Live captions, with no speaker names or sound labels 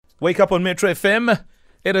Wake up on Metro FM.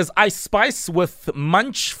 It is Ice Spice with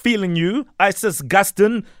Munch Feeling You. Isis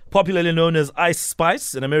Gustin, popularly known as Ice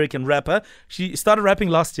Spice, an American rapper. She started rapping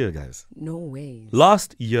last year, guys. No way.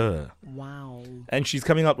 Last year. Wow. And she's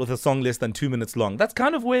coming out with a song less than 2 minutes long. That's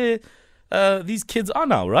kind of where these kids are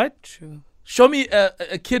now, right? True. Show me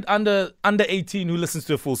a kid under 18 who listens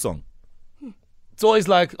to a full song. It's always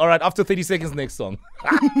like, all right, after 30 seconds, next song.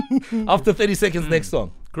 After 30 seconds, next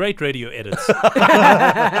song. Great radio edits.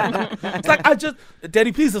 It's like,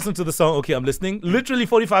 Daddy, please listen to the song. Okay, I'm listening. Literally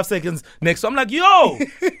 45 seconds, next song. I'm like, yo,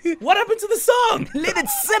 what happened to the song? Let it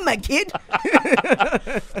simmer, kid.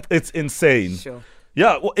 It's insane. Sure.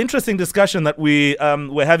 Yeah, well, interesting discussion that we're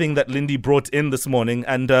having that Lindy brought in this morning.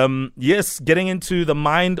 And yes, getting into the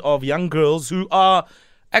mind of young girls who are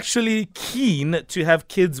actually keen to have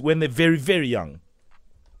kids when they're very, very young.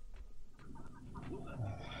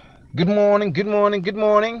 Good morning.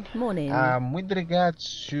 Morning. With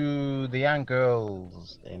regards to the young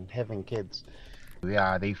girls and having kids,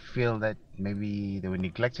 they feel that maybe they were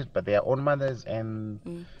neglected by their own mothers,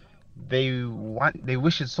 and they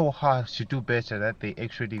wish it so hard to do better that they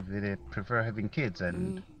prefer having kids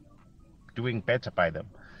and doing better by them.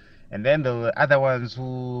 And then the other ones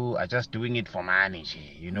who are just doing it for money,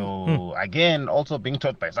 again, also being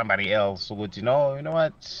taught by somebody else. So, you know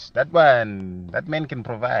what, that man can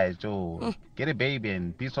provide. So get a baby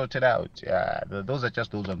and be sorted out. Yeah, those are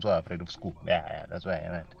just those ones who are afraid of school. Yeah, that's why.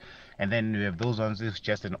 Right. And then we have those ones who's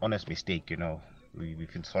just an honest mistake. We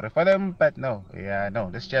feel sorry for them, but no.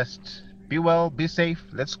 Let's just be well, be safe.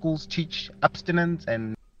 Let schools teach abstinence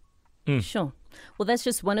and. Sure. Well, that's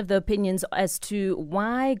just one of the opinions as to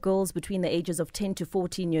why girls between the ages of 10 to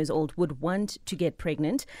 14 years old would want to get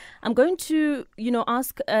pregnant. I'm going to,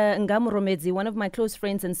 ask Ngaa Murombedzi, one of my close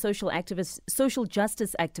friends and social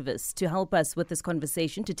justice activists, to help us with this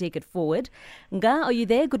conversation, to take it forward. Ngaa, are you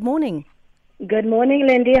there? Good morning. Good morning,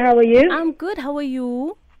 Lindy. How are you? I'm good. How are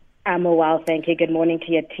you? I'm well, thank you. Good morning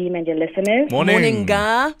to your team and your listeners. Morning.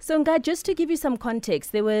 Ngaa. So, Ngaa, just to give you some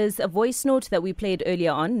context, there was a voice note that we played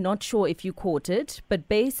earlier on. Not sure if you caught it, but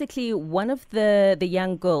basically one of the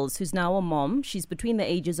young girls who's now a mom, she's between the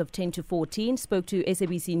ages of 10 to 14, spoke to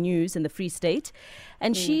SABC News in the Free State.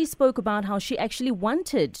 And she spoke about how she actually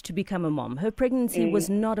wanted to become a mom. Her pregnancy was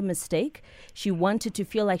not a mistake. She wanted to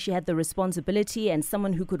feel like she had the responsibility and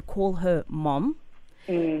someone who could call her mom.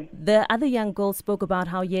 The other young girl spoke about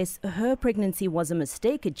how, yes, her pregnancy was a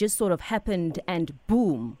mistake. It just sort of happened and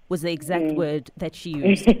boom was the exact word that she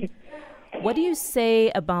used. What do you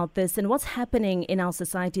say about this and what's happening in our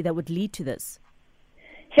society that would lead to this?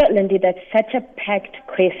 Sure, Lindy, that's such a packed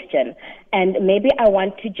question. And maybe I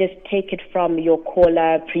want to just take it from your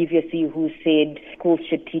caller previously who said schools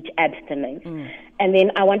should teach abstinence. And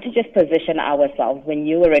then I want to just position ourselves. When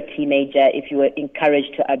you were a teenager, if you were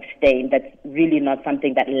encouraged to abstain, that's really not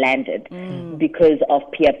something that landed because of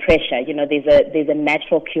peer pressure. There's a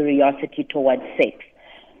natural curiosity towards sex.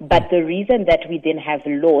 But the reason that we then have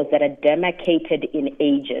laws that are demarcated in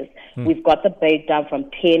ages, we've got the breakdown from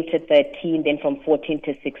 10 to 13, then from 14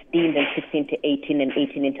 to 16, then 16 to 18, and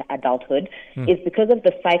 18 into adulthood, is because of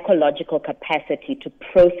the psychological capacity to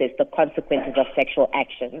process the consequences of sexual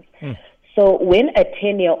actions. So when a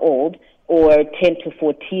 10-year-old or 10 to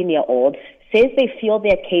 14-year-old says they feel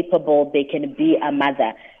they're capable, they can be a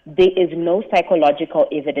mother, there is no psychological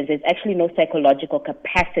evidence. There's actually no psychological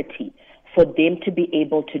capacity for them to be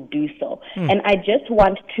able to do so. And I just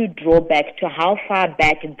want to draw back to how far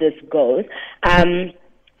back this goes.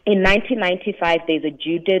 In 1995, there's a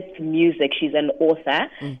Judith Music. She's an author.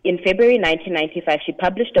 In February 1995, she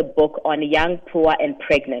published a book on young, poor, and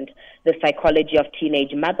pregnant, the psychology of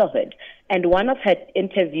teenage motherhood. And one of her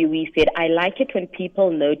interviewees said, I like it when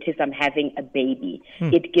people notice I'm having a baby.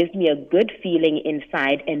 It gives me a good feeling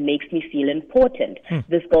inside and makes me feel important.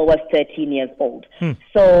 This girl was 13 years old.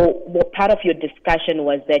 So part of your discussion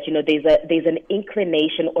was that, there's an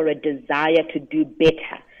inclination or a desire to do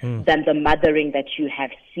better than the mothering that you have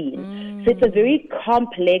seen. So it's a very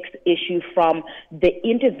complex issue, from the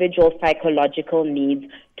individual psychological needs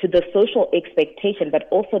to the social expectation, but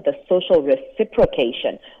also the social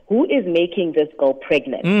reciprocation. Who is making this girl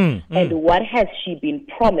pregnant? And what has she been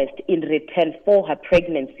promised in return for her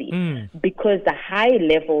pregnancy? Because the high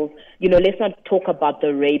levels, let's not talk about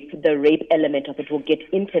the rape element of it. We'll get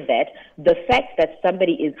into that. The fact that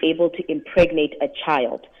somebody is able to impregnate a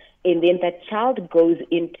child, and then that child goes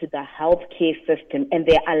into the healthcare system and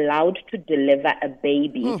they're allowed to deliver a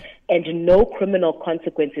baby and no criminal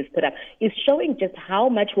consequences put up, is showing just how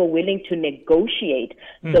much we're willing to negotiate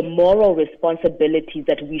the moral responsibilities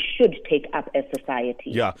that we should take up as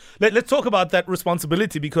society. Yeah. Let's talk about that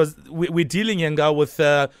responsibility, because we're dealing, Ngaa, with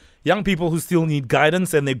young people who still need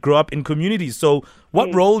guidance and they grow up in communities. So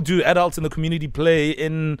what role do adults in the community play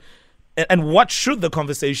in, and what should the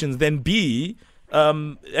conversations then be,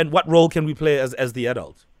 and what role can we play as the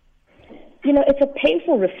adult? You know, it's a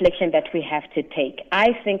painful reflection that we have to take. I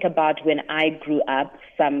think about when I grew up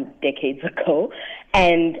some decades ago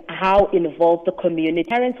and how involved the community.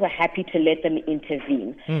 Parents were happy to let them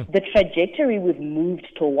intervene. The trajectory we've moved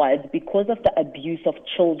towards because of the abuse of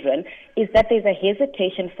children is that there's a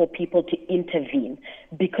hesitation for people to intervene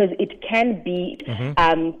because it can be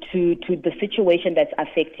to the situation that's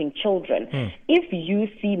affecting children. If you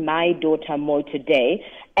see my daughter Mo today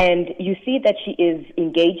and you see that she is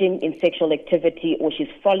engaging in sexual activity or she's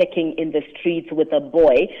frolicking in the streets with a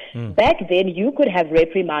boy, back then you could have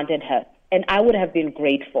reprimanded her. And I would have been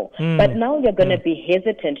grateful. But now you're going to be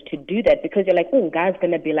hesitant to do that because you're like, oh, God's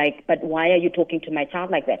going to be like, but why are you talking to my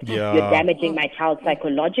child like that? Yeah. You're damaging my child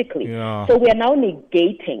psychologically. Yeah. So we are now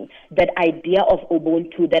negating that idea of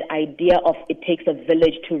Ubuntu, that idea of it takes a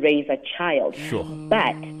village to raise a child. Sure.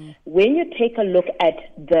 But when you take a look at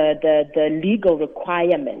the legal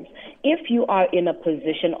requirements, if you are in a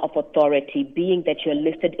position of authority, being that you're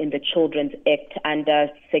listed in the Children's Act under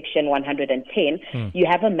Section 110, you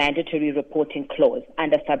have a mandatory reporting clause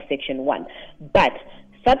under subsection 1. But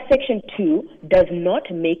subsection 2 does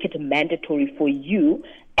not make it mandatory for you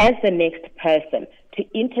as the next person to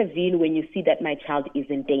intervene when you see that my child is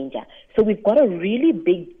in danger. So we've got a really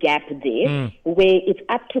big gap there where it's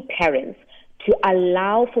up to parents to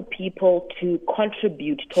allow for people to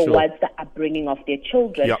contribute towards the upbringing of their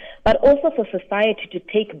children, but also for society to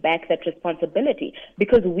take back that responsibility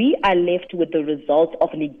because we are left with the result of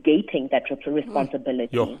negating that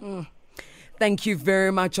responsibility. Thank you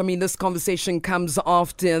very much. I mean, this conversation comes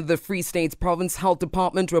after the Free State Province Health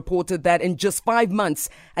Department reported that in just 5 months,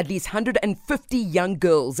 at least 150 young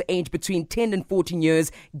girls aged between 10 and 14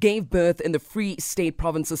 years gave birth in the Free State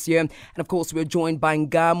Province this year. And of course, we're joined by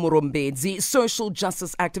Ngaa Murombedzi, social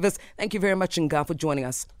justice activist. Thank you very much, Ngaa, for joining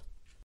us.